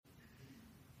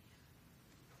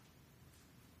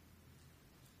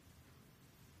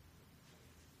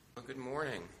Good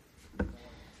morning.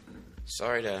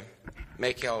 Sorry to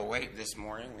make y'all wait this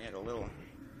morning. We had a little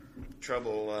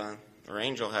trouble, or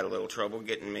Angel had a little trouble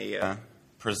getting me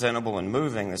presentable and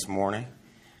moving this morning.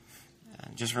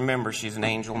 Just remember, she's an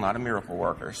angel, not a miracle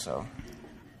worker. So,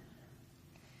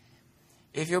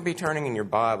 if you'll be turning in your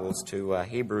Bibles to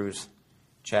Hebrews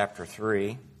chapter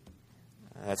 3,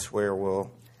 that's where we'll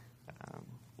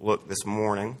look this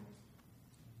morning.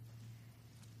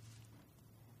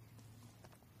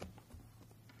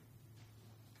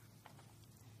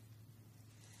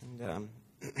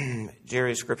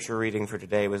 Jerry's scripture reading for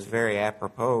today was very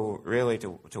apropos, really, to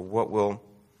what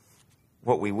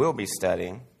we will be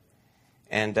studying.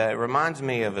 And it reminds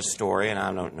me of a story, and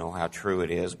I don't know how true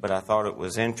it is, but I thought it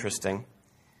was interesting.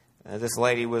 This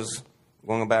lady was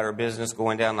going about her business,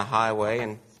 going down the highway,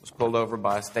 and was pulled over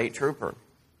by a state trooper.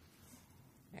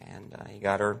 And he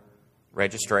got her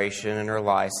registration and her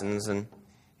license, and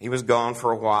he was gone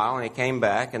for a while, and he came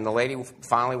back, and the lady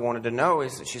finally wanted to know.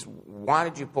 She's, why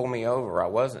did you pull me over? I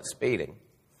wasn't speeding.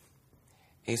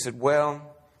 He said,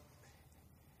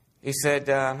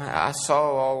 I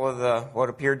saw all of what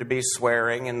appeared to be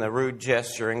swearing and the rude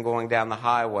gesturing going down the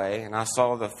highway, and I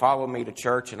saw the follow me to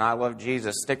church and I love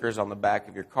Jesus stickers on the back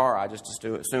of your car. I just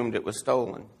assumed it was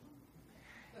stolen.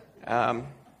 One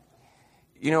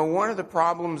of the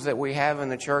problems that we have in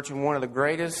the church, and one of the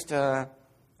greatest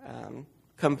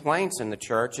complaints in the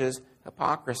church, is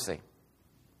hypocrisy.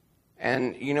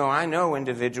 And, I know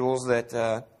individuals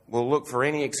that will look for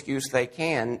any excuse they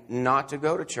can not to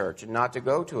go to church and not to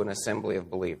go to an assembly of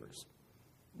believers.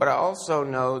 But I also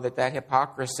know that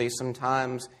hypocrisy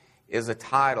sometimes is a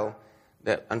title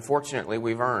that, unfortunately,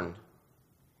 we've earned.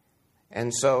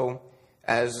 And so,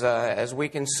 as we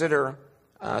consider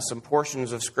some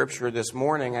portions of Scripture this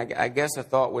morning, I guess a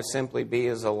thought would simply be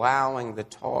is allowing the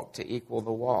talk to equal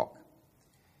the walk.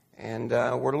 And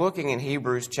we're looking in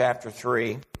Hebrews chapter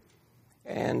 3.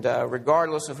 And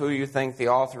regardless of who you think the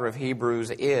author of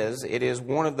Hebrews is, it is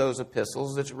one of those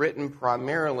epistles that's written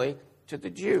primarily to the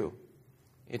Jew.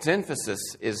 Its emphasis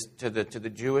is to the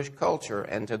Jewish culture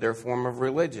and to their form of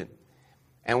religion.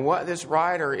 And what this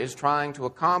writer is trying to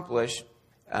accomplish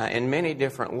in many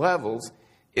different levels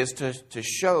is to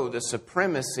show the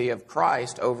supremacy of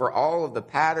Christ over all of the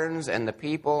patterns and the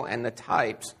people and the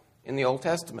types in the Old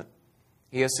Testament.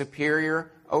 He is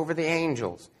superior over the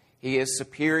angels. He is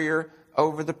superior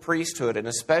over the priesthood, and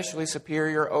especially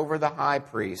superior over the high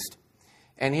priest.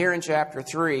 And here in chapter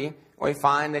 3, we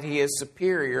find that he is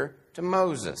superior to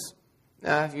Moses.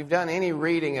 Now, if you've done any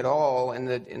reading at all in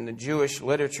the Jewish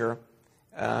literature,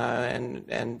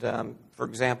 for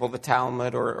example, the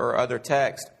Talmud or other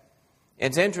texts,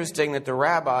 it's interesting that the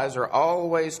rabbis are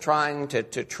always trying to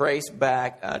trace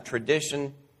back a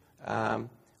tradition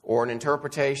or an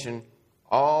interpretation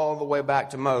all the way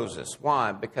back to Moses.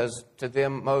 Why? Because to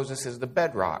them, Moses is the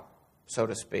bedrock, so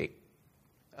to speak.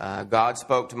 God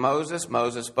spoke to Moses,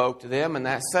 Moses spoke to them, and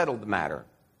that settled the matter.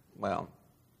 Well,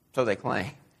 so they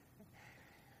claim.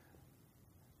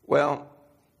 Well,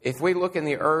 if we look in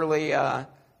the early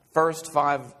first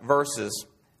 5 verses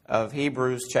of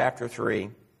Hebrews chapter 3,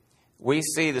 we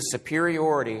see the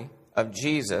superiority of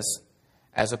Jesus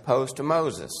as opposed to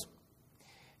Moses.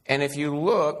 And if you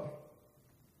look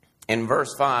in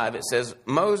verse 5, it says,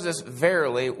 Moses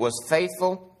verily was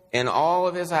faithful in all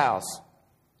of his house.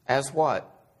 As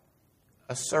what?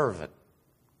 A servant.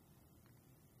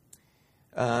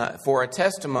 For a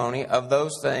testimony of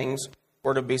those things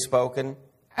were to be spoken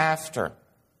after.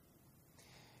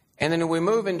 And then we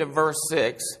move into verse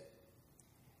 6.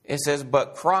 It says,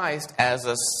 but Christ as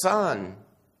a son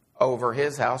over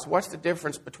his house. What's the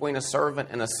difference between a servant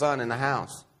and a son in the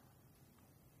house?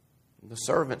 The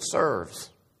servant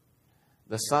serves.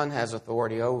 The Son has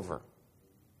authority over.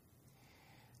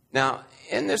 Now,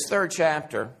 in this 3rd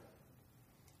chapter,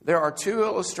 there are 2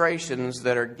 illustrations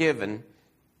that are given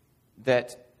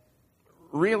that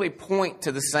really point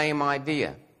to the same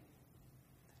idea.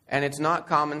 And it's not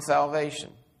common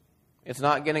salvation. It's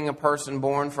not getting a person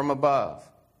born from above.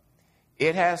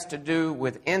 It has to do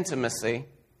with intimacy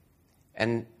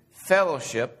and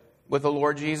fellowship with the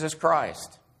Lord Jesus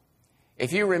Christ.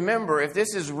 If you remember, if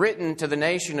this is written to the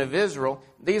nation of Israel,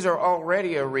 these are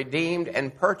already a redeemed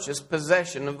and purchased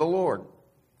possession of the Lord.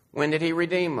 When did he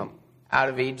redeem them? Out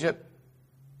of Egypt.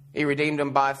 He redeemed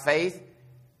them by faith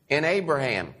in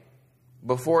Abraham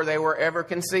before they were ever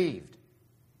conceived.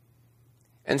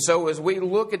 And so as we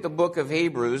look at the book of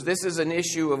Hebrews, this is an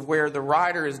issue of where the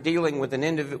writer is dealing with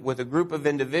a group of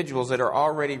individuals that are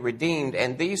already redeemed.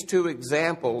 And these 2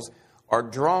 examples are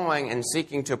drawing and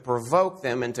seeking to provoke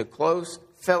them into close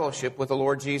fellowship with the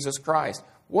Lord Jesus Christ.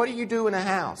 What do you do in a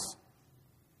house?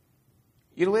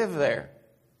 You live there.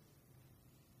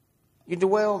 You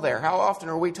dwell there. How often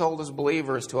are we told as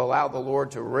believers to allow the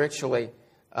Lord to richly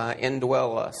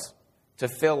indwell us, to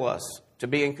fill us, to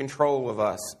be in control of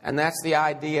us? And that's the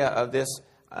idea of this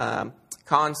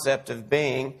concept of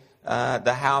being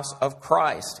the house of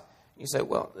Christ. You say,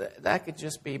 well, that could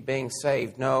just be being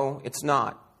saved. No, it's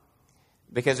not.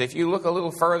 Because if you look a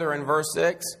little further in verse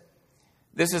 6,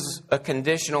 this is a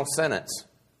conditional sentence.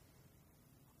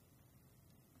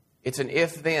 It's an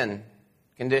if-then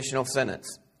conditional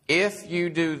sentence. If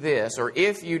you do this, or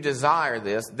if you desire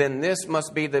this, then this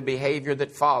must be the behavior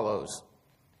that follows.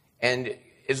 And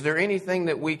is there anything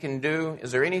that we can do?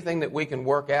 Is there anything that we can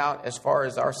work out as far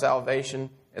as our salvation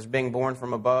as being born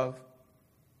from above?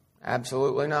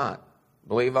 Absolutely not.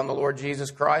 Believe on the Lord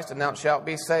Jesus Christ and thou shalt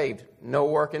be saved. No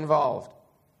work involved.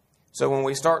 So when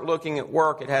we start looking at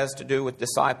work, it has to do with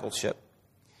discipleship.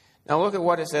 Now look at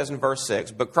what it says in verse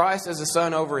 6. But Christ is the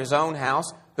Son over his own house,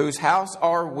 whose house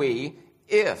are we,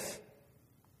 if.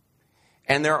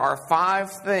 And there are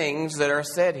 5 things that are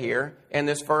said here in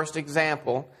this first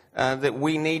example that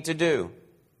we need to do.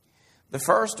 The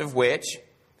first of which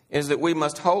is that we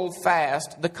must hold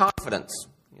fast the confidence.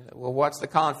 You say, well, what's the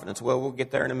confidence? Well, we'll get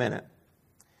there in a minute.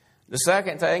 The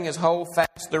second thing is hold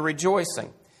fast the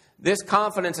rejoicing. This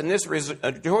confidence and this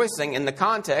rejoicing in the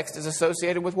context is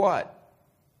associated with what?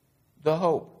 The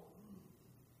hope.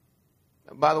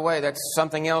 By the way, that's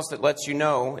something else that lets you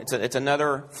know, it's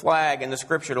another flag in the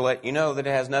Scripture to let you know that it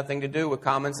has nothing to do with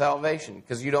common salvation,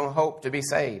 because you don't hope to be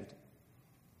saved.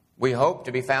 We hope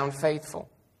to be found faithful.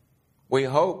 We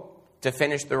hope to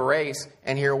finish the race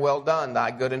and hear, well done, thy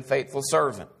good and faithful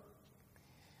servant.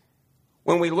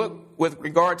 When we look with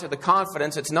regard to the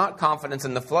confidence, it's not confidence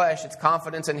in the flesh, it's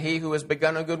confidence in he who has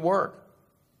begun a good work,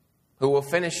 who will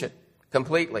finish it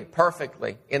completely,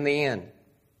 perfectly, in the end.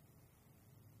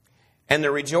 And the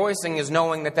rejoicing is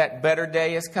knowing that that better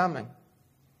day is coming.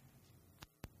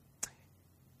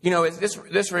 You know,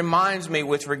 this reminds me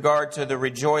with regard to the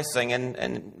rejoicing,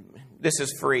 and this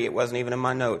is free, it wasn't even in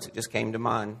my notes, it just came to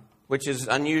mind, which is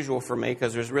unusual for me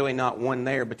because there's really not one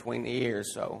there between the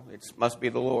ears, so it must be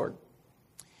the Lord.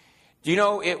 Do you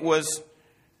know it was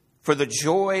for the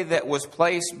joy that was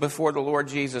placed before the Lord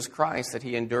Jesus Christ that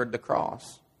he endured the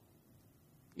cross?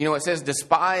 You know, it says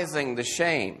despising the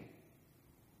shame.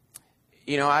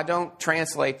 You know, I don't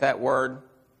translate that word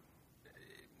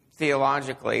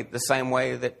theologically the same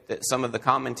way that some of the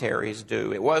commentaries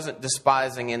do. It wasn't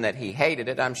despising in that he hated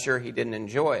it. I'm sure he didn't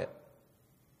enjoy it.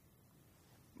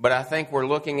 But I think we're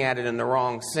looking at it in the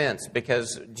wrong sense,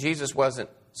 because Jesus wasn't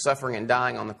suffering and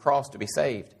dying on the cross to be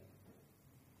saved.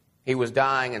 He was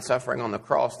dying and suffering on the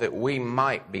cross that we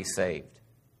might be saved.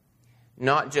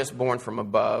 Not just born from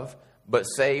above, but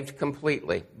saved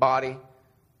completely, body,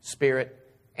 spirit,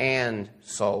 and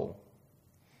soul.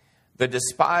 The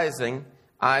despising,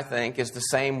 I think, is the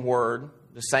same word,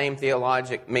 the same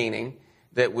theologic meaning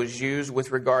that was used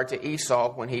with regard to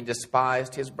Esau when he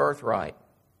despised his birthright.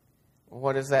 Well,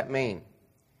 what does that mean?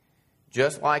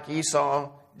 Just like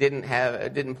Esau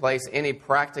didn't place any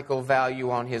practical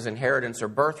value on his inheritance or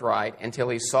birthright until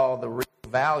he saw the real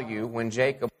value when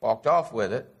Jacob walked off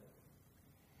with it,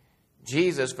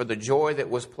 Jesus, for the joy that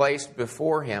was placed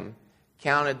before him,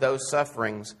 counted those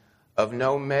sufferings of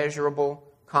no measurable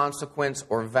consequence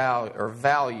or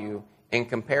value in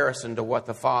comparison to what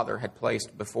the Father had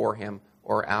placed before him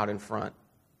or out in front.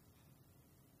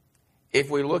 If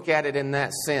we look at it in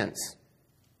that sense,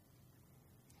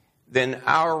 then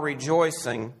our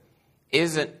rejoicing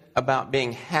isn't about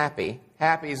being happy.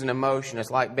 Happy is an emotion.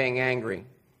 It's like being angry.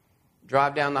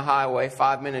 Drive down the highway,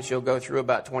 5 minutes, you'll go through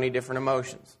about 20 different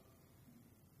emotions.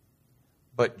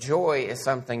 But joy is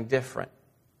something different.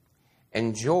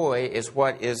 And joy is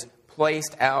what is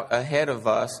placed out ahead of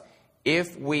us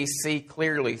if we see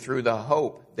clearly through the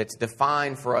hope that's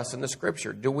defined for us in the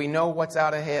Scripture. Do we know what's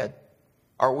out ahead?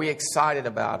 Are we excited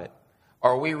about it?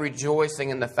 Are we rejoicing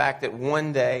in the fact that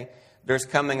one day there's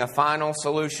coming a final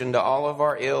solution to all of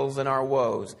our ills and our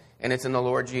woes, and it's in the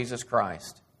Lord Jesus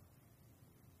Christ?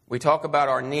 We talk about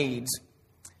our needs.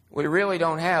 We really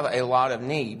don't have a lot of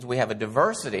needs. We have a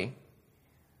diversity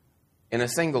in a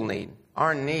single need.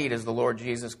 Our need is the Lord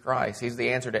Jesus Christ. He's the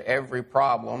answer to every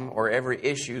problem or every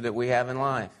issue that we have in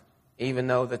life, even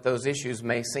though that those issues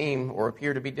may seem or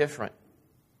appear to be different.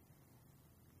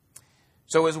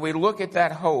 So as we look at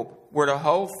that hope, we're to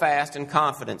hold fast in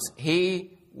confidence.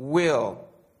 He will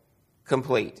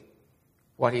complete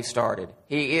what He started.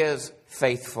 He is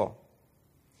faithful.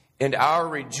 And our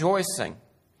rejoicing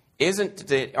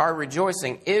isn't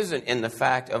in the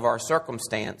fact of our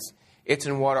circumstance. It's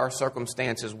in what our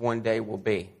circumstances one day will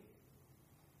be.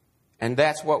 And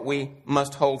that's what we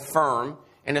must hold firm.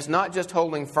 And it's not just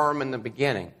holding firm in the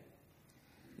beginning.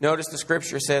 Notice the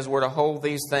Scripture says we're to hold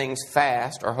these things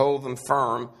fast or hold them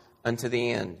firm unto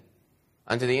the end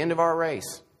of our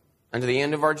race, unto the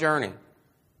end of our journey.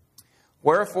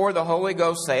 Wherefore the Holy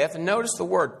Ghost saith, and notice the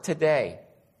word today.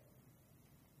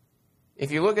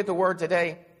 If you look at the word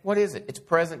today, what is it? It's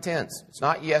present tense. It's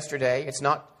not yesterday. It's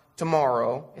not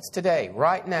tomorrow. It's today,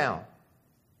 right now.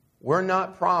 We're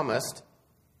not promised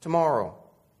tomorrow.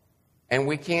 And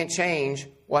we can't change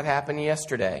what happened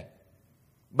yesterday.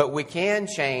 But we can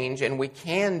change and we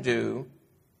can do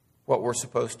what we're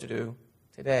supposed to do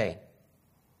today.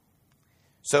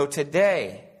 So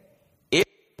today, if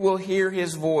you will hear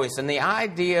His voice, and the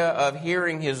idea of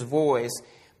hearing His voice,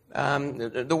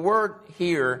 the word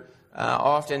hear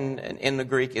often in the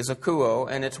Greek is akouo,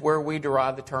 and it's where we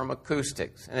derive the term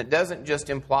acoustics. And it doesn't just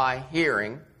imply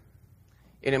hearing,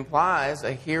 it implies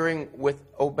a hearing with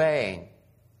obeying.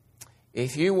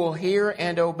 If you will hear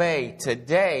and obey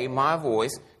today my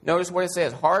voice, notice what it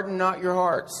says, harden not your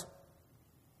hearts.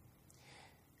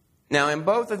 Now, in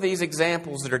both of these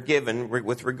examples that are given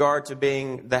with regard to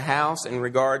being the house and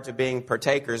regard to being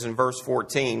partakers in verse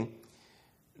 14,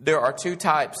 there are two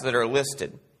types that are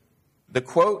listed. The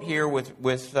quote here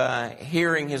with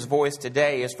hearing His voice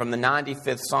today is from the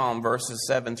 95th Psalm, verses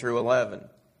 7 through 11.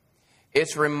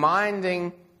 It's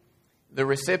reminding the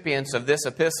recipients of this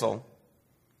epistle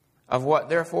of what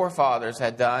their forefathers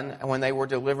had done when they were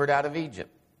delivered out of Egypt.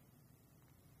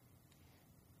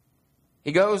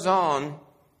 He goes on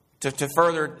to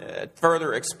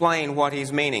further explain what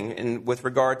he's meaning with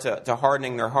regard to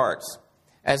hardening their hearts.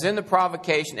 As in the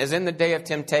provocation, as in the day of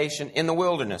temptation in the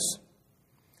wilderness,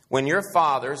 when your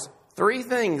fathers, three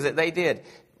things that they did.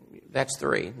 That's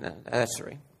three.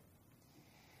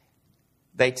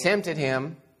 They tempted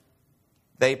Him,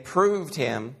 they proved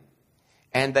Him,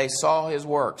 and they saw His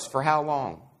works. For how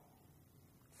long?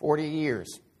 40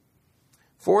 years.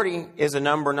 40 is a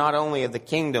number not only of the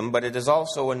kingdom, but it is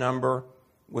also a number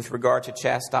with regard to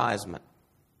chastisement.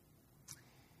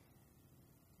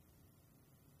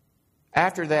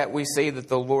 After that, we see that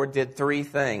the Lord did three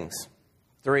things.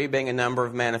 3 being a number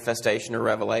of manifestation or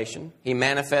revelation. He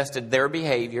manifested their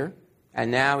behavior, and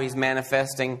now He's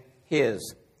manifesting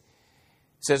His.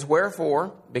 It says,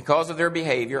 wherefore, because of their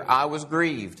behavior, I was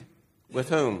grieved. With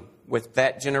whom? With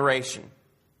that generation.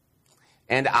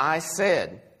 And I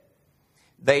said,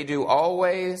 they do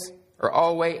always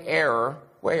error,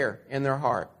 where? In their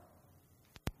heart.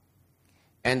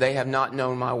 And they have not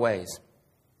known my ways.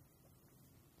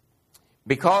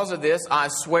 Because of this, I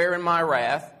swear in my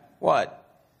wrath, what?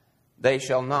 They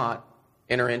shall not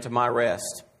enter into my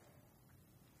rest.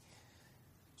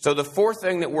 So the fourth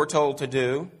thing that we're told to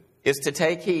do is to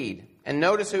take heed. And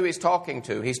notice who He's talking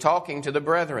to. He's talking to the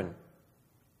brethren.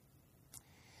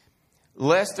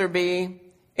 Lest there be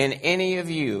in any of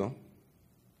you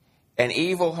an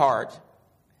evil heart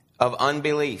of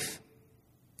unbelief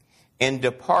in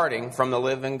departing from the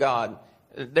living God.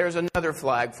 There's another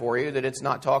flag for you that it's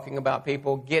not talking about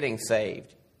people getting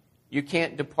saved. You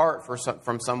can't depart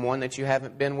from someone that you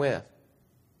haven't been with.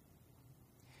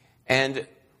 And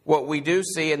what we do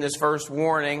see in this first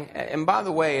warning, and by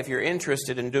the way, if you're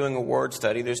interested in doing a word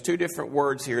study, there's 2 different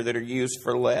words here that are used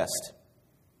for lest.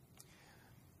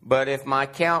 But if my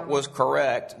count was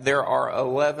correct, there are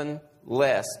 11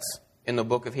 lests in the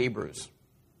book of Hebrews.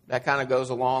 That kind of goes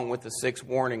along with the 6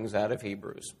 warnings out of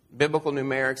Hebrews. Biblical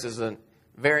numerics is a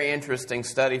very interesting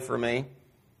study for me.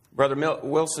 Brother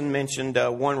Wilson mentioned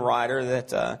one writer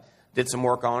that did some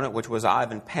work on it, which was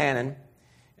Ivan Panin.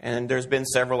 And there's been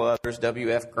several others,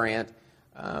 W.F. Grant.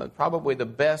 Probably the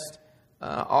best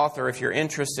author, if you're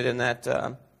interested in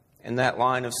that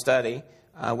line of study,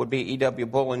 would be E.W.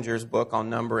 Bullinger's book on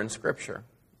number in Scripture.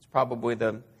 It's probably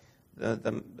the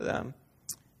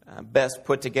best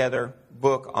put together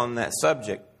book on that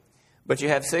subject. But you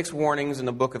have 6 warnings in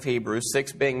the book of Hebrews,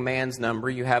 6 being man's number.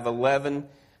 You have 11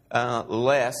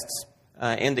 lests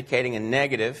indicating a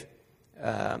negative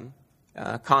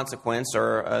consequence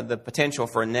or the potential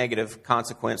for a negative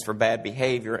consequence for bad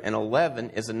behavior. And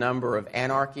 11 is a number of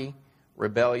anarchy,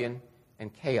 rebellion,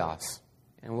 and chaos.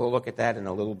 And we'll look at that in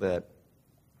a little bit.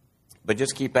 But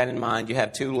just keep that in mind. You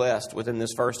have 2 lests within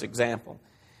this first example.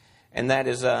 And that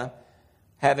is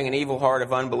having an evil heart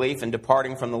of unbelief and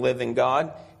departing from the living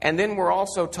God. And then we're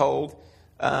also told,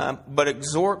 but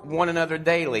exhort one another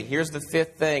daily. Here's the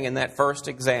 5th thing in that first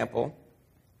example.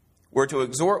 We're to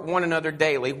exhort one another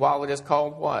daily while it is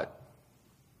called what?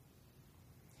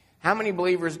 How many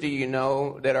believers do you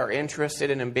know that are interested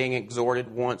in being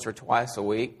exhorted once or twice a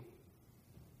week?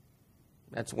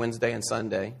 That's Wednesday and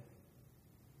Sunday.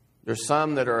 There's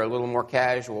some that are a little more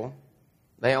casual.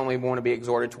 They only want to be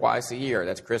exhorted twice a year.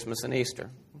 That's Christmas and Easter.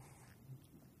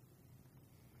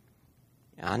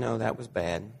 I know that was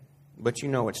bad, but you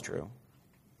know it's true.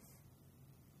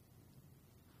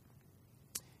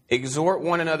 Exhort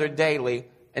one another daily.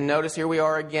 And notice here we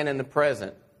are again in the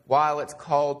present, while it's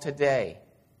called today.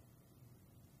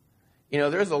 You know,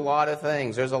 there's a lot of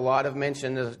things. There's a lot of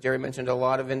mention, as Jerry mentioned, a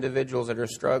lot of individuals that are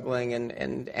struggling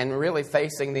and really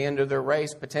facing the end of their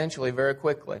race potentially very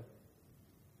quickly.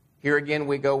 Here again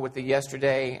we go with the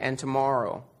yesterday and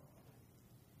tomorrow.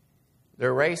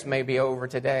 Their race may be over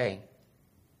today.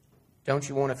 Don't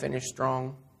you want to finish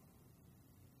strong?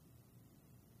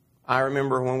 I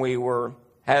remember when we were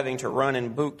having to run in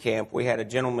boot camp, we had a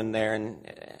gentleman there,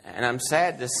 and I'm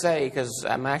sad to say, because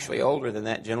I'm actually older than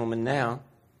that gentleman now.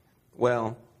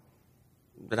 Well,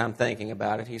 that I'm thinking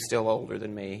about it, he's still older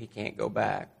than me. He can't go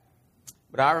back.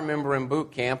 But I remember in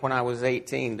boot camp when I was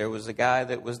 18, there was a guy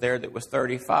that was there that was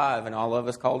 35, and all of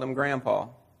us called him Grandpa.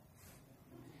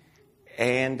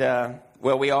 And,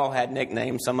 well, we all had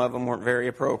nicknames. Some of them weren't very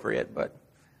appropriate, but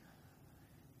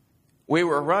we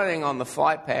were running on the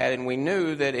flight pad, and we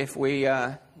knew that if we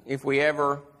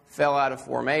ever fell out of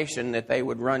formation, that they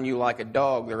would run you like a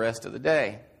dog the rest of the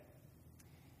day.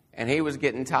 And he was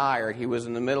getting tired. He was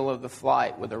in the middle of the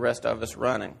flight with the rest of us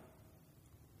running.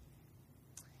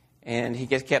 And he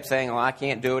just kept saying, well, I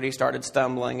can't do it. He started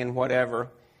stumbling and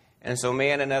whatever. And so me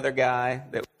and another guy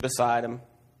that was beside him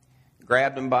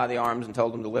grabbed him by the arms and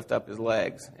told him to lift up his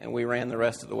legs. And we ran the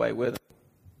rest of the way with him.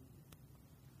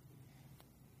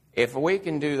 If we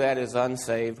can do that as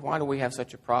unsaved, why do we have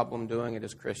such a problem doing it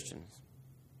as Christians?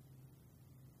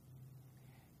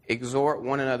 Exhort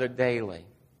one another daily.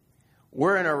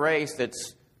 We're in a race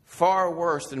that's far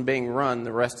worse than being run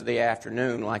the rest of the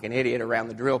afternoon like an idiot around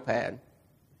the drill pad.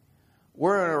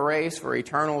 We're in a race for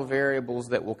eternal variables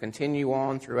that will continue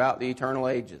on throughout the eternal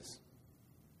ages.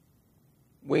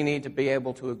 We need to be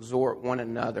able to exhort one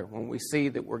another when we see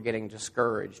that we're getting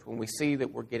discouraged, when we see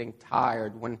that we're getting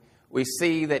tired, when we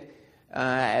see that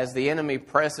as the enemy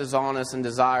presses on us and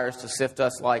desires to sift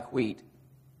us like wheat,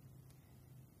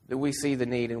 that we see the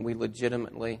need and we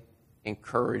legitimately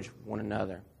encourage one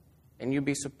another. And you'd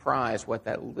be surprised what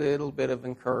that little bit of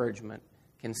encouragement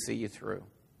can see you through.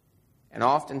 And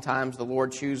oftentimes the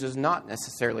Lord chooses not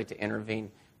necessarily to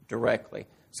intervene directly.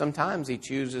 Sometimes He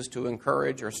chooses to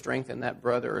encourage or strengthen that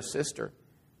brother or sister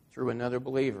through another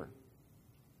believer.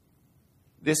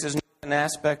 This is not an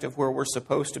aspect of where we're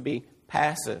supposed to be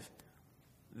passive.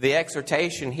 The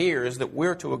exhortation here is that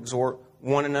we're to exhort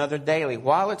one another daily.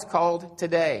 While it's called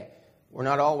today, we're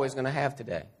not always going to have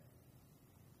today.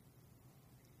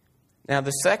 Now,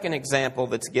 the second example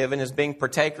that's given is being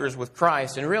partakers with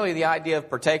Christ. And really, the idea of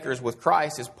partakers with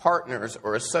Christ is partners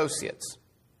or associates.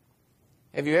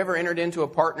 Have you ever entered into a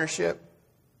partnership?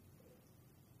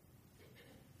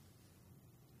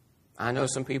 I know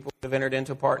some people that have entered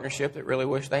into a partnership that really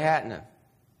wish they hadn't.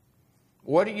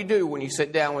 What do you do when you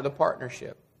sit down with a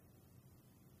partnership?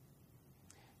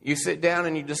 You sit down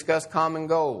and you discuss common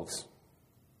goals.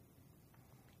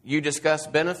 You discuss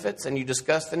benefits and you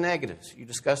discuss the negatives. You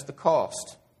discuss the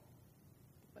cost.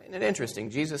 Isn't it interesting?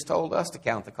 Jesus told us to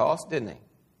count the cost, didn't He?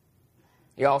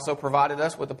 He also provided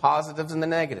us with the positives and the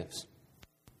negatives.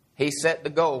 He set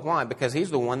the goal. Why? Because He's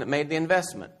the one that made the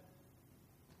investment.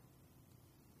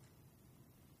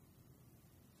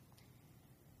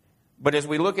 But as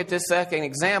we look at this second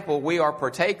example, we are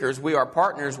partakers, we are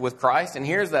partners with Christ. And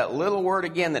here's that little word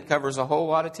again that covers a whole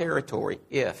lot of territory.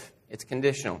 If. It's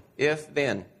conditional. If,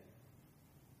 then.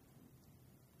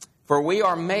 For we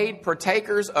are made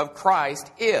partakers of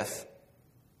Christ if.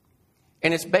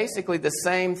 And it's basically the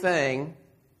same thing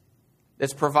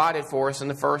that's provided for us in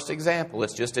the first example.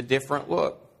 It's just a different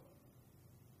look.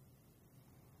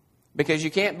 Because you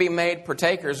can't be made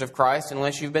partakers of Christ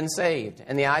unless you've been saved.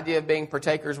 And the idea of being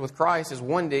partakers with Christ is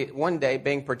one day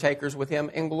being partakers with Him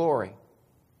in glory.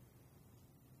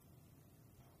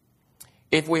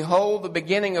 If we hold the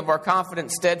beginning of our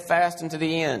confidence steadfast unto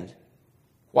the end,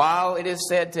 while it is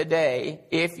said today,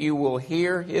 if you will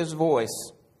hear His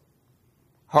voice,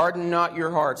 harden not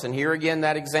your hearts. And here again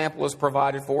that example is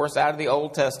provided for us out of the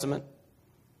Old Testament,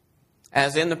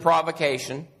 as in the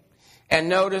provocation. And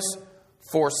notice,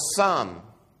 for some,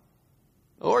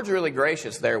 the Lord's really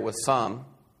gracious there with some.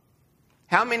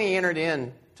 How many entered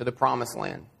into the promised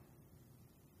land?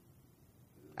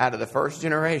 Out of the first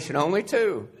generation, only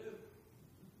 2.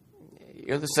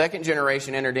 The second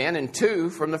generation entered in, and 2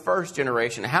 from the first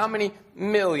generation. How many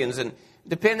millions? And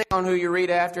depending on who you read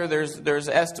after, there's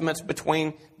estimates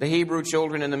between the Hebrew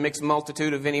children and the mixed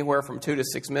multitude of anywhere from 2 to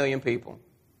 6 million people.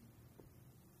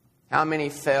 How many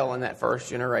fell in that first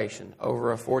generation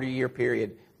over a 40-year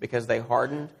period because they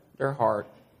hardened their heart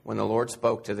when the Lord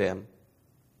spoke to them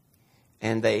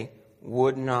and they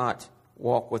would not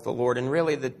walk with the Lord? And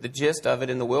really the gist of it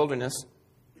in the wilderness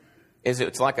is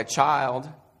it's like a child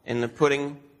in the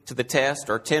putting to the test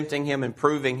or tempting him and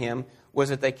proving him was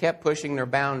that they kept pushing their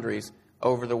boundaries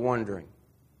over the wandering.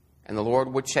 And the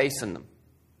Lord would chasten them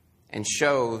and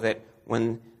show that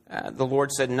when the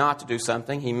Lord said not to do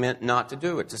something, He meant not to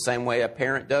do it. It's the same way a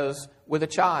parent does with a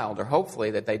child, or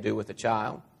hopefully that they do with a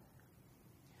child.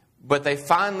 But they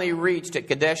finally reached at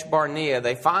Kadesh Barnea,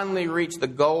 they finally reached the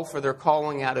goal for their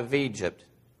calling out of Egypt.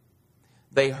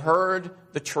 They heard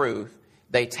the truth,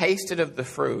 they tasted of the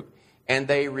fruit, and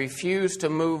they refused to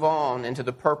move on into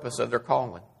the purpose of their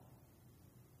calling.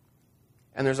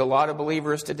 And there's a lot of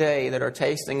believers today that are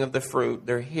tasting of the fruit.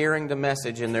 They're hearing the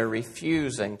message and they're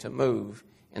refusing to move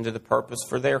into the purpose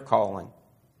for their calling.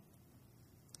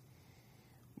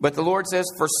 But the Lord says,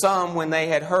 for some, when they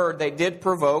had heard, they did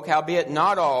provoke, howbeit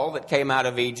not all that came out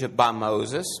of Egypt by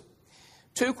Moses.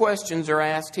 Two questions are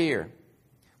asked here.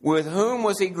 With whom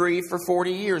was he grieved for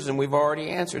 40 years? And we've already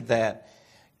answered that.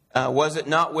 Was it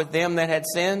not with them that had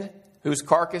sinned, whose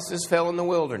carcasses fell in the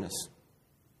wilderness?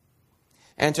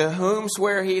 And to whom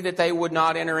sware he that they would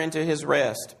not enter into his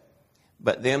rest,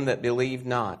 but them that believed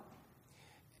not?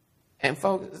 And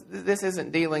folks, this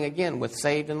isn't dealing again with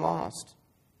saved and lost.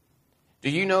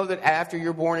 Do you know that after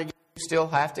you're born again, you still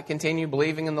have to continue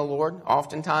believing in the Lord?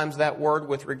 Oftentimes that word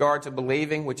with regard to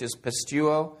believing, which is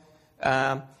pistuo,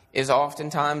 is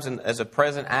oftentimes as a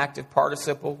present active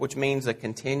participle, which means a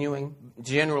continuing,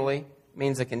 generally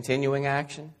means a continuing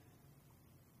action.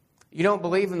 You don't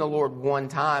believe in the Lord one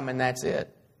time and that's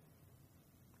it.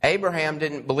 Abraham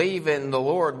didn't believe in the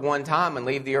Lord one time and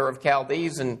leave the Ur of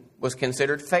Chaldees and was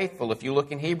considered faithful. If you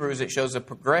look in Hebrews, it shows a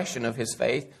progression of his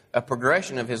faith, a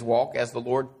progression of his walk as the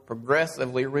Lord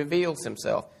progressively reveals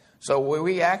Himself. So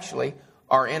we actually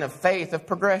are in a faith of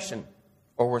progression,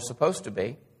 or we're supposed to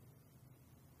be.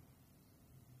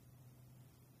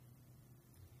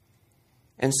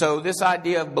 And so this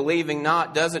idea of believing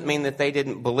not doesn't mean that they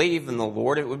didn't believe in the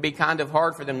Lord. It would be kind of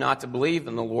hard for them not to believe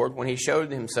in the Lord when He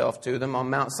showed Himself to them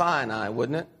on Mount Sinai,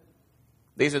 wouldn't it?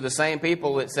 These are the same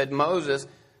people that said, Moses,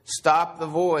 stop the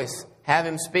voice, have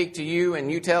him speak to you,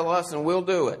 and you tell us and we'll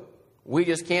do it. We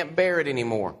just can't bear it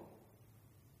anymore.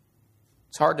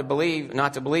 It's hard to believe,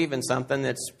 not to believe in something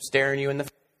that's staring you in the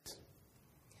face.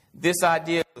 This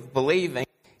idea of believing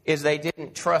is they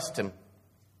didn't trust Him.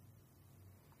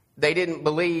 They didn't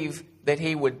believe that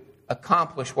He would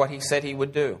accomplish what He said He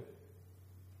would do.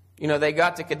 You know, they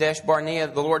got to Kadesh Barnea.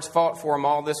 The Lord's fought for them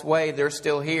all this way. They're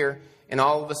still here. And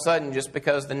all of a sudden, just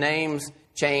because the names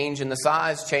change and the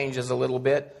size changes a little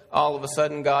bit, all of a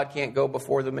sudden God can't go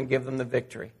before them and give them the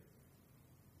victory.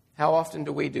 How often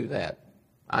do we do that?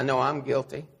 I know I'm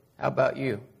guilty. How about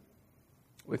you?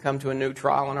 We come to a new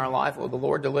trial in our life. Well, the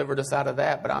Lord delivered us out of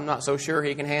that, but I'm not so sure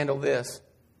He can handle this.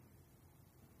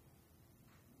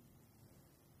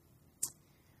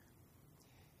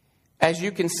 As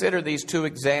you consider these two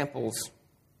examples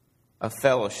of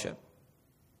fellowship,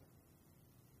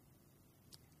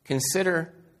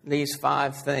 consider these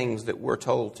 5 things that we're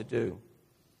told to do.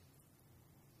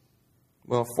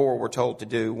 Well, 4 we're told to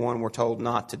do, 1 we're told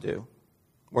not to do.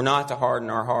 We're not to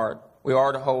harden our heart. We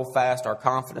are to hold fast our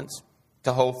confidence,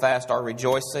 to hold fast our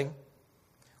rejoicing.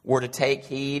 We're to take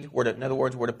heed. In other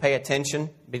words, we're to pay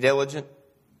attention, be diligent,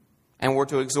 and we're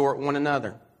to exhort one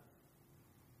another.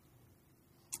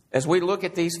 As we look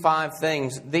at these 5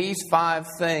 things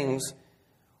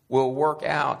will work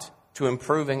out to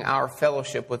improving our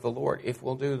fellowship with the Lord if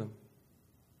we'll do them.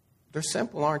 They're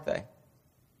simple, aren't they? I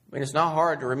mean, it's not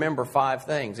hard to remember 5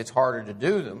 things. It's harder to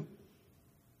do them,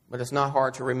 but it's not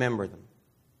hard to remember them.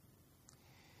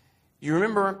 You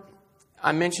remember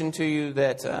I mentioned to you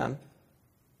that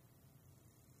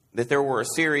there were a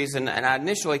series, and I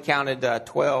initially counted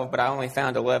 12, but I only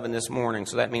found 11 this morning.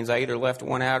 So that means I either left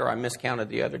one out or I miscounted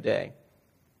the other day.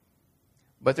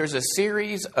 But there's a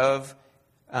series of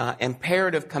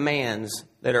imperative commands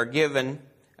that are given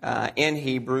in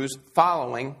Hebrews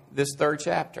following this 3rd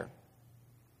chapter.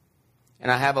 And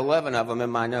I have 11 of them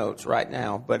in my notes right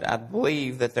now, but I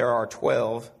believe that there are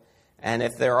 12. And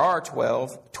if there are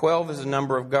 12, 12 is the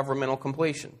number of governmental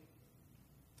completion.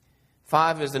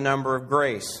 5 is the number of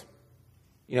grace.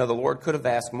 You know, the Lord could have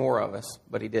asked more of us,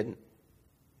 but He didn't.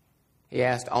 He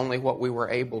asked only what we were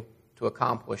able to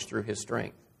accomplish through His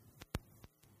strength.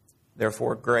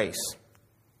 Therefore, grace.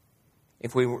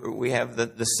 If we have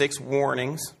the 6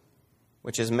 warnings,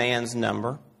 which is man's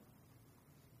number,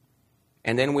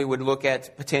 and then we would look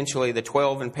at potentially the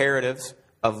 12 imperatives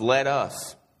of let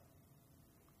us.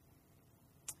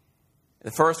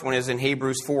 The first one is in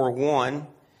Hebrews 4:1.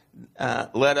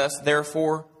 Let us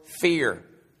therefore fear,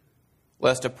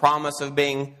 lest a promise of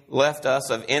being left us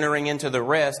of entering into the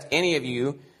rest, any of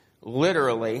you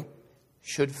literally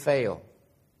should fail.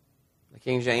 The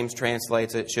King James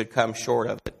translates it, should come short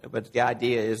of it. But the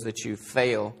idea is that you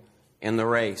fail in the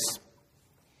race.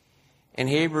 In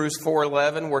Hebrews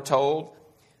 4:11, we're told,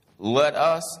 let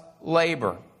us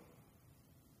labor.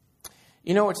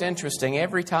 You know what's interesting?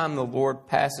 Every time the Lord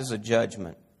passes a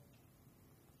judgment,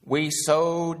 we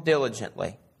so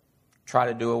diligently try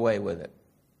to do away with it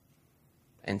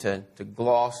and to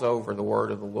gloss over the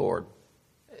word of the Lord.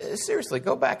 Seriously,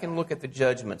 go back and look at the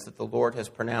judgments that the Lord has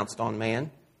pronounced on man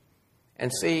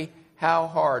and see how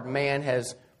hard man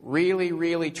has really,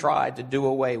 really tried to do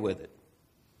away with it.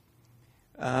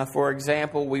 For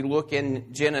example, we look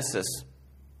in Genesis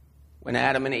when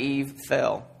Adam and Eve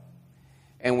fell,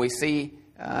 and we see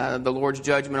the Lord's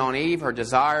judgment on Eve. Her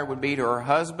desire would be to her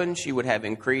husband. She would have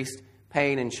increased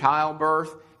pain in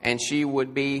childbirth, and she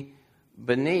would be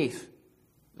beneath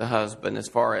the husband as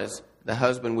far as the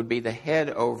husband would be the head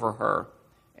over her.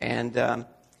 And,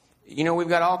 we've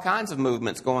got all kinds of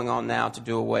movements going on now to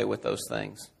do away with those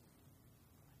things.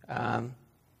 And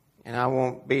I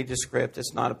won't be descriptive.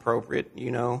 It's not appropriate,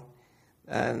 the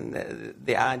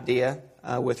idea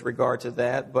with regard to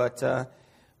that. But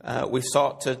we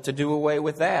sought to do away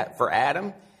with that. For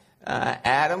Adam,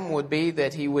 Adam would be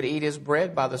that he would eat his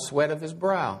bread by the sweat of his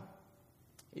brow.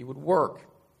 He would work.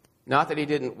 Not that he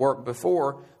didn't work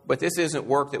before, but this isn't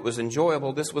work that was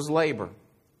enjoyable. This was labor.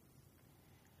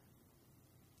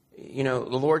 The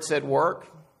Lord said work.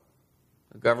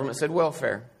 The government said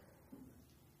welfare.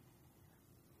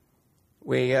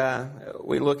 We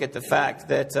look at the fact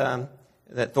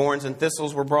that thorns and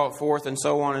thistles were brought forth and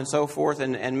so on and so forth.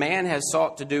 And man has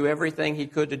sought to do everything he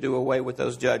could to do away with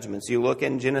those judgments. You look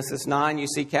in Genesis 9, you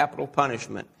see capital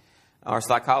punishment. Our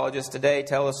psychologists today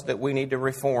tell us that we need to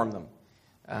reform them.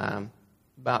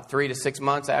 About 3 to 6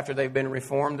 months after they've been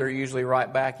reformed, they're usually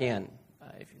right back in.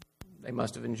 They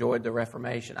must have enjoyed the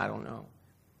Reformation. I don't know.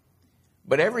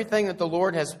 But everything that the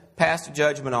Lord has passed a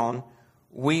judgment on,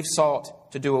 we've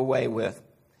sought to do away with.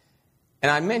 And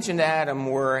I mentioned Adam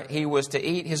where he was to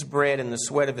eat his bread in the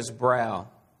sweat of his brow.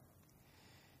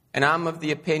 And I'm of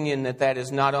the opinion that that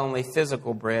is not only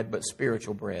physical bread, but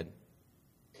spiritual bread.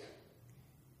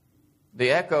 The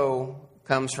echo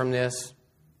comes from this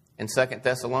in 2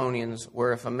 Thessalonians,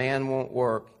 where if a man won't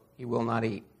work, he will not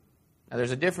eat. Now,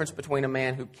 there's a difference between a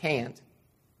man who can't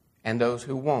and those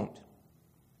who won't.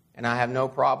 And I have no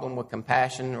problem with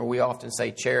compassion, or we often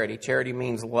say charity. Charity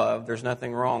means love. There's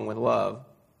nothing wrong with love.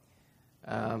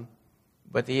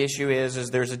 But the issue is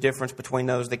there's a difference between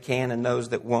those that can and those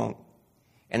that won't.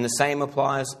 And the same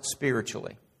applies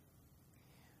spiritually.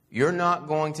 You're not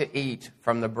going to eat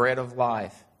from the bread of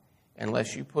life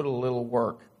unless you put a little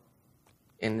work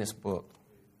in this book.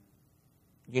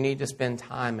 You need to spend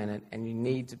time in it, and you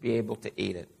need to be able to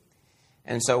eat it.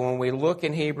 And so when we look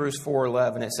in Hebrews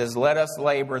 4:11, it says, let us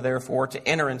labor, therefore, to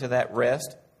enter into that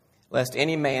rest, lest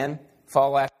any man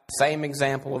fall after the same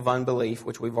example of unbelief,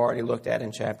 which we've already looked at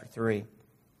in chapter 3.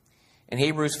 In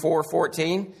Hebrews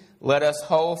 4:14, let us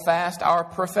hold fast our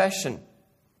profession.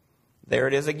 There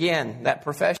it is again. That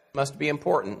profession must be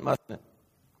important, mustn't it?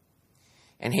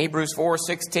 In Hebrews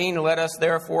 4:16, let us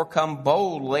therefore come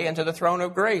boldly into the throne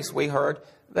of grace. We heard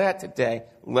that today.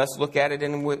 Let's look at it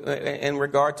in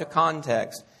regard to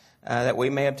context, that we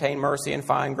may obtain mercy and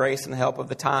find grace and help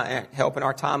in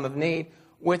our time of need,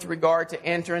 with regard to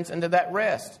entrance into that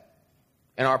rest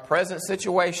in our present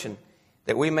situation,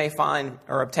 that we may find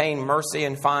or obtain mercy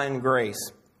and find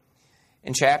grace.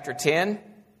 In chapter 10,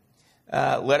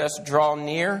 let us draw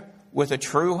near with a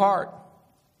true heart.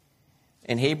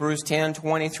 In Hebrews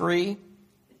 10:23,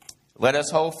 let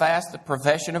us hold fast the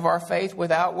profession of our faith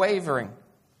without wavering.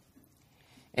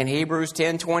 In Hebrews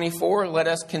 10:24, let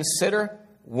us consider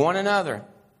one another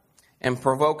and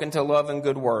provoke unto love and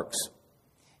good works.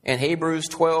 In Hebrews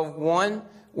 12:1,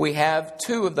 we have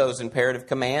two of those imperative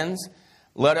commands.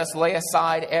 Let us lay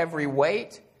aside every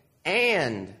weight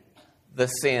and the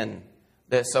sin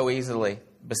that so easily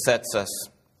besets us.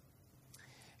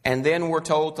 And then we're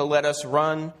told to let us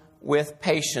run with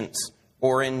patience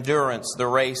or endurance the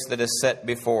race that is set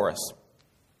before us.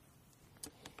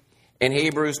 In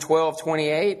Hebrews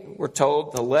 12:28, we're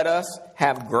told to let us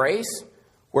have grace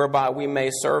whereby we may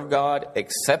serve God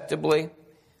acceptably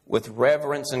with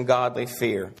reverence and godly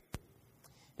fear.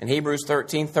 In Hebrews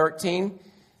 13:13,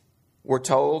 we're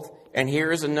told, and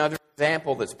here is another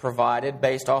example that's provided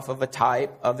based off of a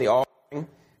type of the offering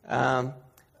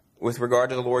with regard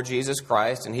to the Lord Jesus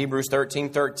Christ. In Hebrews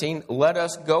 13:13, let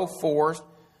us go forth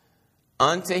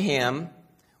unto him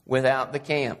without the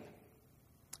camp,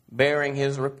 bearing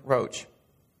his reproach.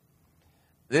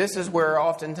 This is where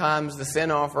oftentimes the sin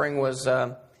offering was,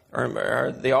 or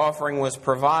the offering was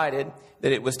provided,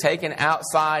 that it was taken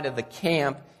outside of the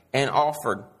camp and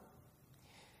offered.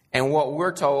 And what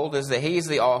we're told is that he's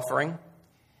the offering.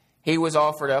 He was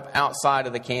offered up outside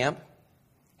of the camp.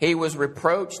 He was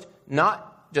reproached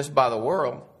not just by the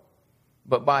world,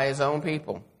 but by his own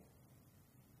people.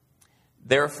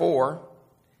 Therefore,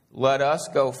 let us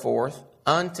go forth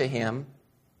unto him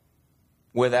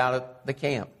without the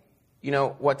camp. You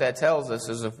know, what that tells us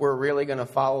is if we're really going to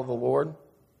follow the Lord,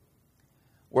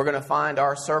 we're going to find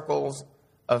our circles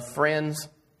of friends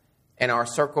and our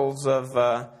circles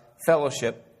of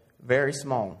fellowship very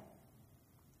small,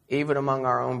 even among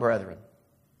our own brethren.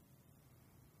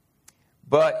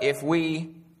 But if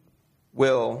we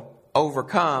will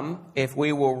overcome, if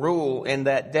we will rule in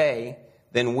that day,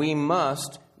 then we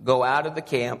must go out of the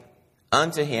camp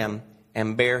unto him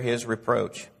and bear his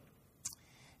reproach.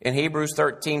 In Hebrews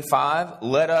 13:5,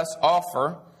 let us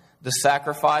offer the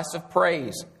sacrifice of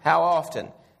praise. How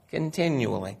often?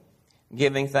 Continually,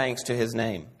 giving thanks to his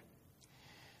name.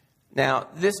 Now,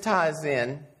 this ties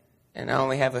in, and I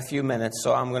only have a few minutes,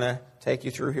 so I'm going to take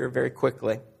you through here very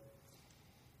quickly.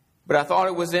 But I thought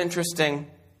it was interesting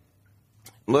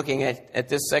looking at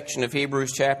this section of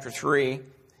Hebrews chapter 3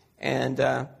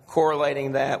 and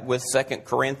correlating that with 2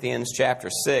 Corinthians chapter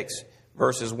 6,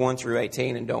 verses 1 through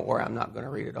 18. And don't worry, I'm not going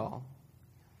to read it all.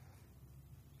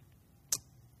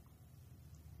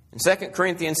 In 2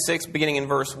 Corinthians 6, beginning in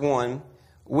verse 1,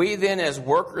 we then as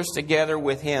workers together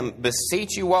with him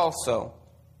beseech you also.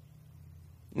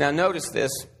 Now notice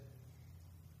this,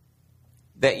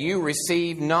 that you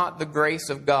receive not the grace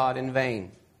of God in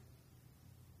vain.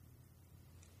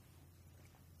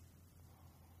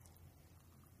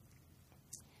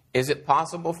 Is it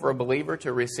possible for a believer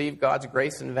to receive God's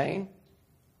grace in vain?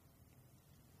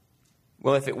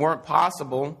 Well, if it weren't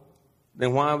possible,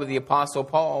 then why would the Apostle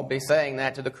Paul be saying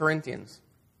that to the Corinthians?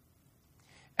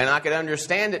 And I could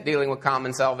understand it dealing with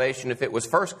common salvation if it was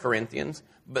 1 Corinthians,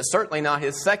 but certainly not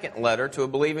his second letter to a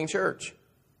believing church.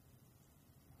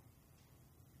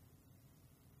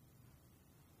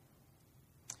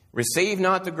 Receive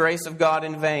not the grace of God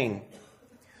in vain.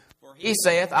 For he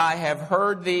saith, I have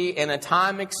heard thee in a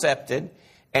time accepted,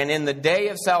 and in the day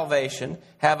of salvation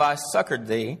have I succored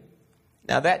thee.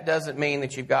 Now that doesn't mean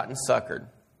that you've gotten succored.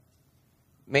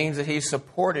 It means that he's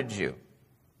supported you.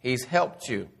 He's helped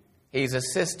you. He's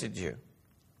assisted you.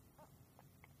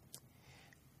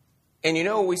 And you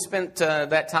know, we spent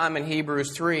that time in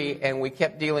Hebrews 3, and we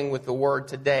kept dealing with the word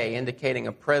today, indicating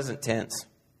a present tense.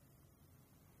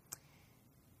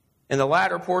 In the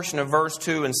latter portion of verse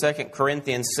 2 in 2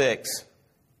 Corinthians 6,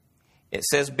 it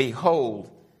says, behold,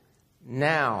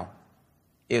 now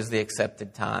is the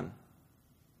accepted time.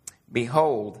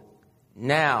 Behold,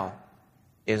 now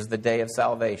is the day of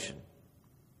salvation.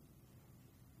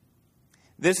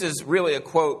 This is really a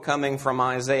quote coming from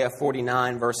Isaiah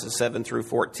 49, verses 7 through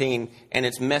 14, and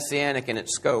it's messianic in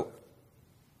its scope.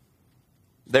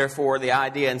 Therefore, the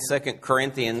idea in 2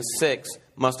 Corinthians 6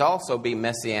 must also be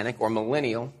messianic or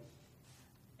millennial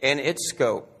in its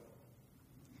scope.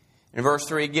 In verse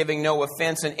 3, giving no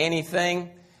offense in anything,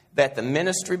 that the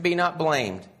ministry be not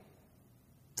blamed,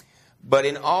 but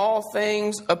in all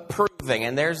things approving.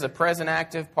 And there's the present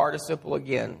active participle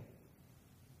again.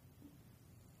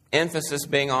 Emphasis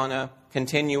being on a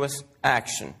continuous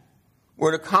action.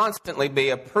 We're to constantly be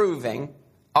approving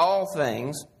all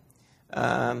things,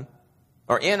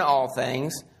 or in all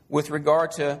things, with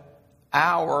regard to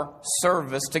our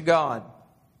service to God.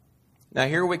 Now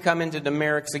here we come into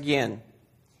demerits again.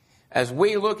 As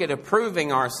we look at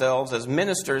approving ourselves as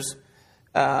ministers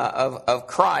of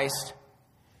Christ,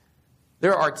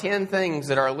 there are 10 things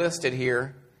that are listed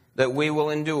here that we will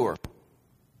endure.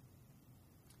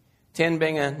 10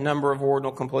 being a number of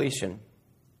ordinal completion.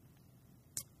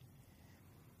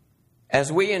 As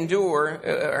we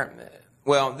endure,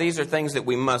 well, these are things that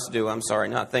we must do. I'm sorry,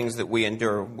 not things that we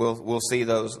endure. We'll see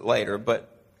those later. But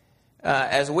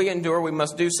as we endure, we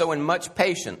must do so in much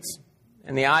patience.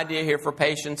 And the idea here for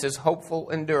patience is hopeful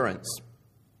endurance.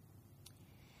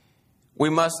 We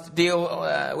must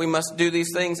do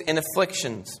these things in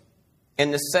afflictions,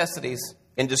 in necessities,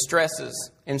 in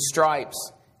distresses, in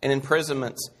stripes, in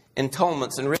imprisonments, in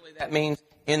tumults, and really that means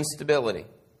instability.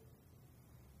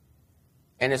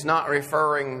 And it's not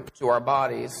referring to our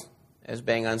bodies as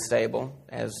being unstable,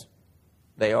 as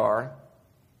they are.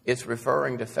 It's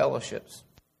referring to fellowships.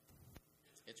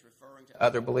 It's referring to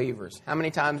other believers. How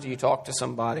many times do you talk to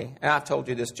somebody? And I've told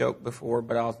you this joke before,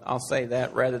 but I'll say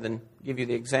that rather than give you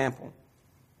the example.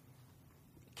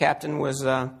 captain was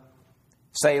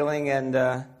sailing and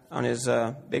on his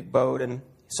big boat and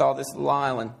saw this little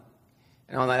island.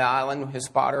 And on that island, his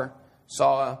spotter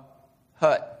saw a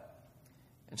hut.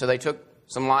 And so they took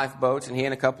some lifeboats, and he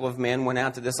and a couple of men went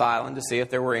out to this island to see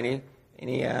if there were any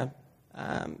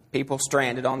people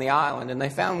stranded on the island. And they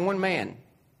found one man.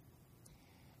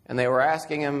 And they were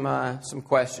asking him some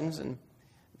questions, and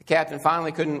the captain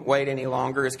finally couldn't wait any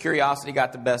longer. His curiosity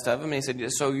got the best of him, and he said,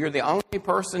 "So you're the only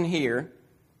person here.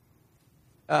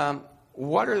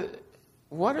 What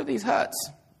are these huts?"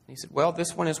 He said, "Well,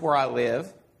 this one is where I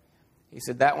live." He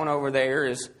said, "That one over there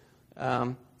is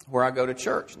where I go to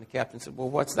church." And the captain said, "Well,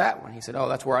 what's that one?" He said, "Oh,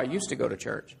 that's where I used to go to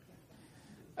church."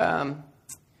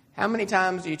 How many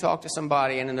times do you talk to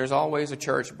somebody and then there's always a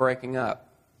church breaking up,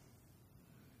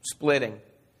 splitting?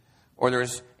 Or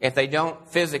if they don't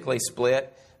physically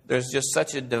split, there's just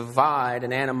such a divide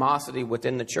and animosity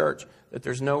within the church that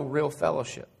there's no real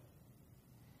fellowship.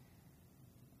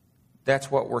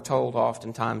 That's what we're told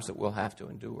oftentimes that we'll have to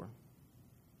endure.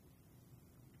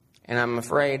 And I'm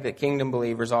afraid that kingdom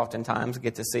believers oftentimes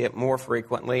get to see it more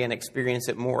frequently and experience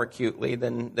it more acutely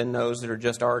than those that are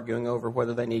just arguing over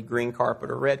whether they need green carpet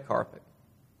or red carpet.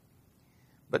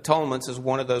 But tumults is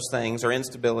one of those things, or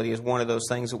instability is one of those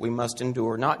things that we must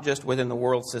endure, not just within the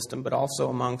world system, but also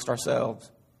amongst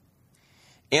ourselves.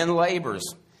 In labors,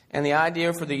 and the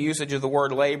idea for the usage of the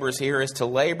word labors here is to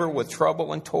labor with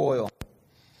trouble and toil,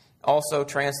 also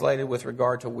translated with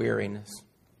regard to weariness.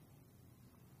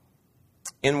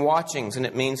 In watchings, and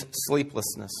it means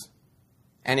sleeplessness,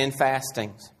 and in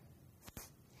fastings.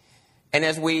 And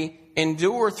as we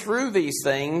endure through these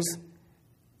things,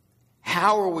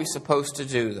 how are we supposed to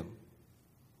do them?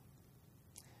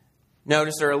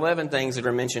 Notice there are 11 things that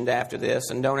are mentioned after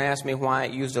this, and don't ask me why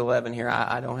it used 11 here.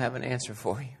 I don't have an answer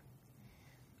for you.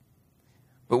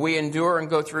 But we endure and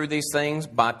go through these things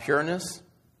by pureness,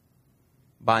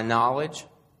 by knowledge,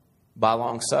 by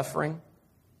long-suffering,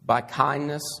 by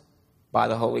kindness, by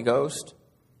the Holy Ghost,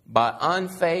 by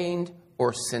unfeigned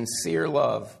or sincere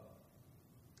love,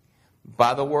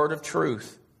 by the word of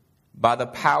truth, by the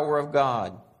power of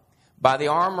God, by the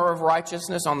armor of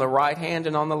righteousness on the right hand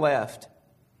and on the left,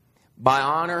 by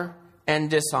honor and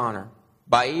dishonor,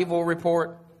 by evil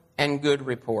report and good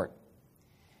report.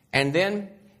 And then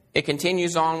it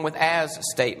continues on with as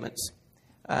statements,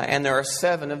 and there are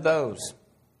 7 of those.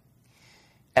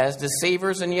 As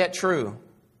deceivers and yet true,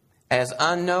 as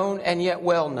unknown and yet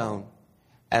well known,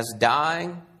 as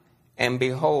dying and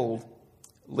behold,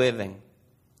 living,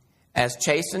 as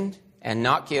chastened and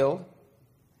not killed,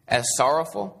 as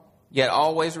sorrowful yet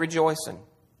always rejoicing,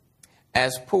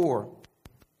 as poor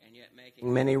and yet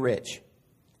making many rich,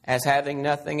 as having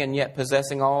nothing and yet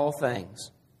possessing all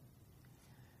things.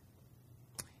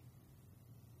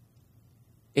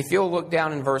 If you'll look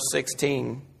down in verse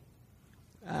 16,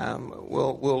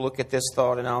 we'll look at this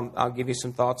thought, and I'll give you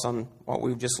some thoughts on what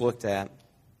we've just looked at.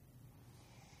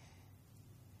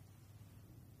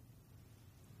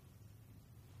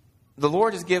 The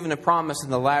Lord has given a promise in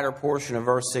the latter portion of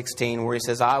verse 16 where He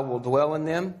says, "I will dwell in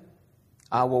them,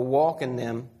 I will walk in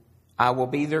them, I will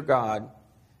be their God,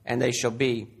 and they shall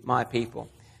be my people."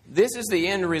 This is the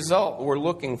end result we're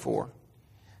looking for.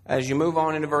 As you move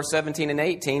on into verse 17 and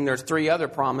 18, there's 3 other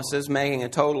promises, making a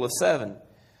total of 7.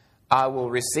 "I will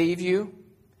receive you,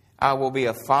 I will be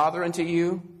a father unto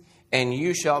you, and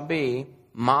you shall be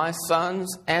my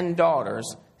sons and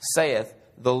daughters, saith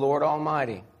the Lord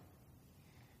Almighty."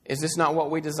 Is this not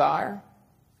what we desire?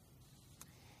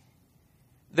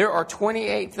 There are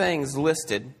 28 things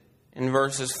listed in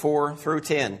verses 4 through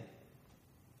 10.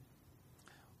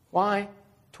 Why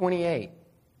 28?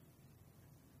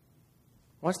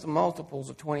 What's the multiples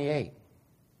of 28?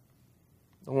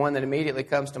 The one that immediately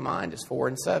comes to mind is 4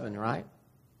 and 7, right?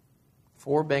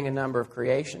 4 being a number of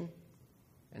creation,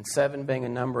 and 7 being a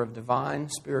number of divine,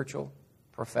 spiritual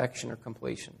perfection or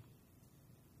completion.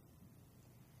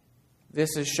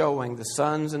 This is showing the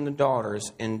sons and the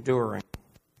daughters enduring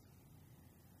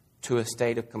to a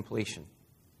state of completion,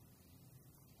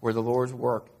 where the Lord's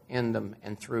work in them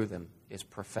and through them is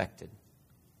perfected.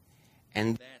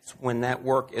 And that's when that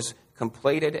work is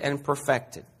completed and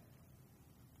perfected,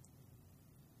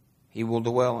 He will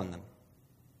dwell in them.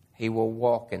 He will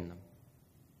walk in them.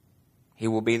 He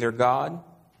will be their God.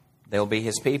 They'll be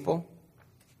His people.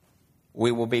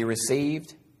 We will be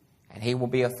received, and He will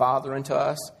be a father unto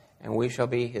us, and we shall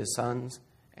be His sons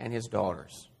and His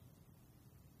daughters.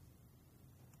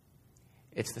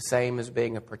 It's the same as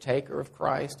being a partaker of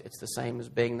Christ. It's the same as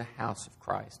being the house of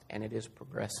Christ, and it is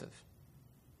progressive.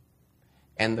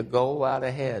 And the goal out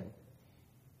ahead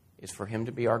is for Him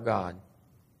to be our God,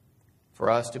 for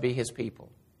us to be His people,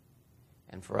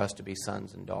 and for us to be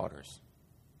sons and daughters.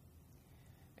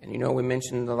 And you know, we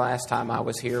mentioned the last time I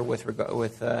was here with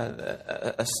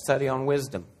a study on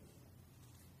wisdom.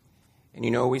 And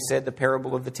you know, we said the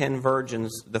parable of the 10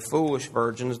 virgins, the foolish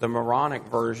virgins, the moronic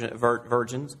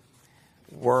virgins,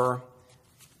 were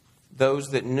those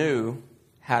that knew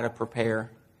how to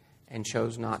prepare and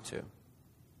chose not to.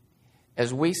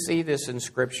 As we see this in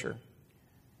Scripture,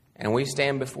 and we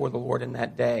stand before the Lord in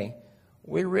that day,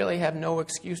 we really have no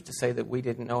excuse to say that we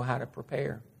didn't know how to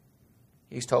prepare.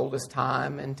 He's told us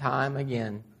time and time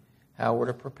again how we're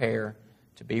to prepare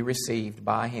to be received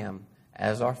by Him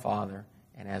as our Father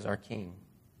and as our King.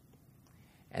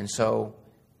 And so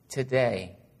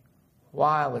today,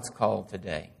 while it's called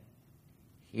today,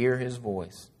 hear His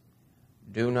voice.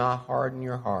 Do not harden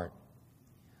your heart.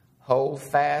 Hold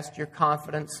fast your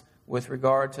confidence with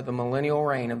regard to the millennial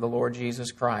reign of the Lord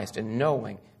Jesus Christ, and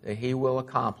knowing that He will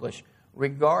accomplish,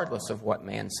 regardless of what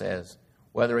man says,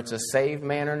 whether it's a saved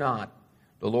man or not.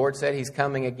 The Lord said He's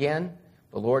coming again.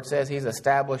 The Lord says He's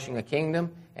establishing a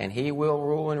kingdom, and He will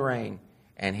rule and reign,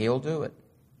 and He'll do it.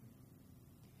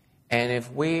 And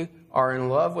if we are in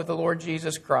love with the Lord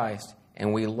Jesus Christ,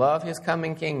 and we love His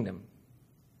coming kingdom,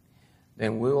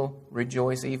 then we'll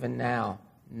rejoice even now,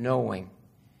 knowing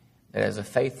that as a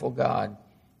faithful God,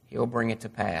 He'll bring it to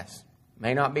pass.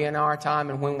 May not be in our time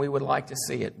and when we would like to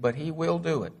see it, but He will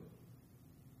do it.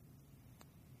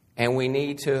 And we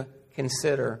need to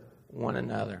consider one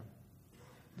another.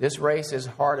 This race is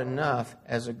hard enough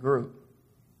as a group.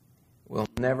 We'll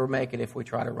never make it if we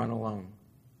try to run alone.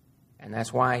 And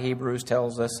that's why Hebrews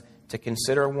tells us to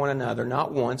consider one another,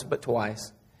 not once, but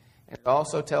twice. And it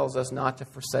also tells us not to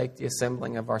forsake the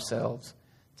assembling of ourselves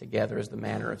together as the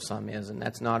manner of some is. And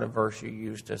that's not a verse you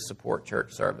use to support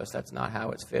church service. That's not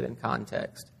how it's fit in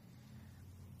context.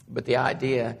 But the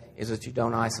idea is that you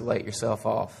don't isolate yourself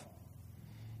off.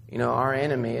 You know, our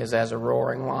enemy is as a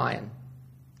roaring lion,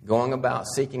 going about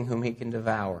seeking whom he can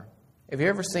devour. Have you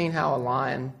ever seen how a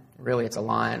lion, really it's a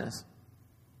lioness,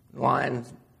 the lion,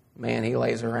 man, he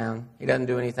lays around. He doesn't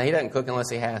do anything. He doesn't cook unless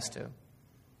he has to.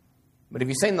 But have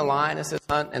you seen the lionesses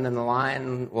hunt and then the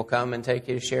lion will come and take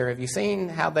his share? Have you seen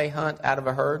how they hunt out of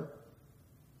a herd?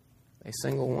 They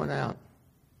single one out.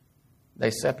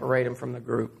 They separate him from the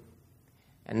group.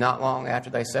 And not long after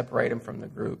they separate him from the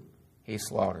group, he's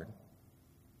slaughtered.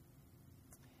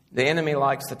 The enemy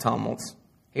likes the tumults.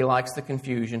 He likes the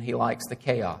confusion. He likes the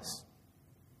chaos.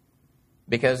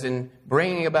 Because in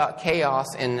bringing about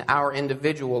chaos in our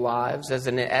individual lives, as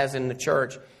in the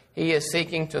church, he is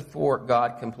seeking to thwart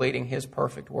God completing His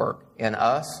perfect work in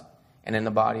us and in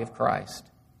the body of Christ.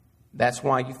 That's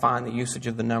why you find the usage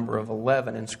of the number of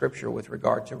 11 in Scripture with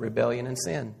regard to rebellion and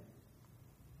sin.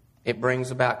 It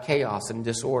brings about chaos and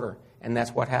disorder, and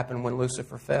that's what happened when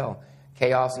Lucifer fell.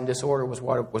 Chaos and disorder was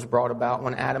what was brought about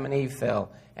when Adam and Eve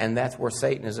fell, and that's where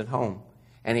Satan is at home.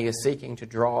 And he is seeking to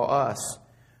draw us,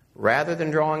 rather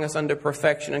than drawing us unto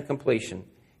perfection and completion,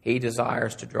 he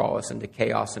desires to draw us into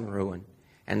chaos and ruin.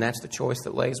 And that's the choice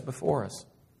that lays before us.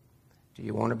 Do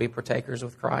you want to be partakers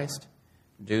with Christ?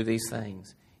 Do these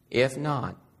things. If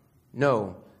not,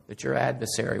 know that your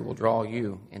adversary will draw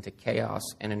you into chaos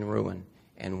and in ruin,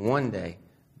 and one day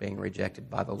being rejected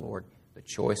by the Lord. The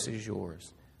choice is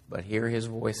yours. But hear His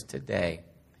voice today,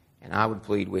 and I would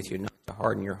plead with you not to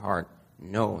harden your heart,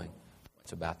 knowing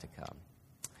what's about to come.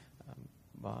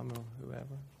 Bob or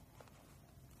whoever.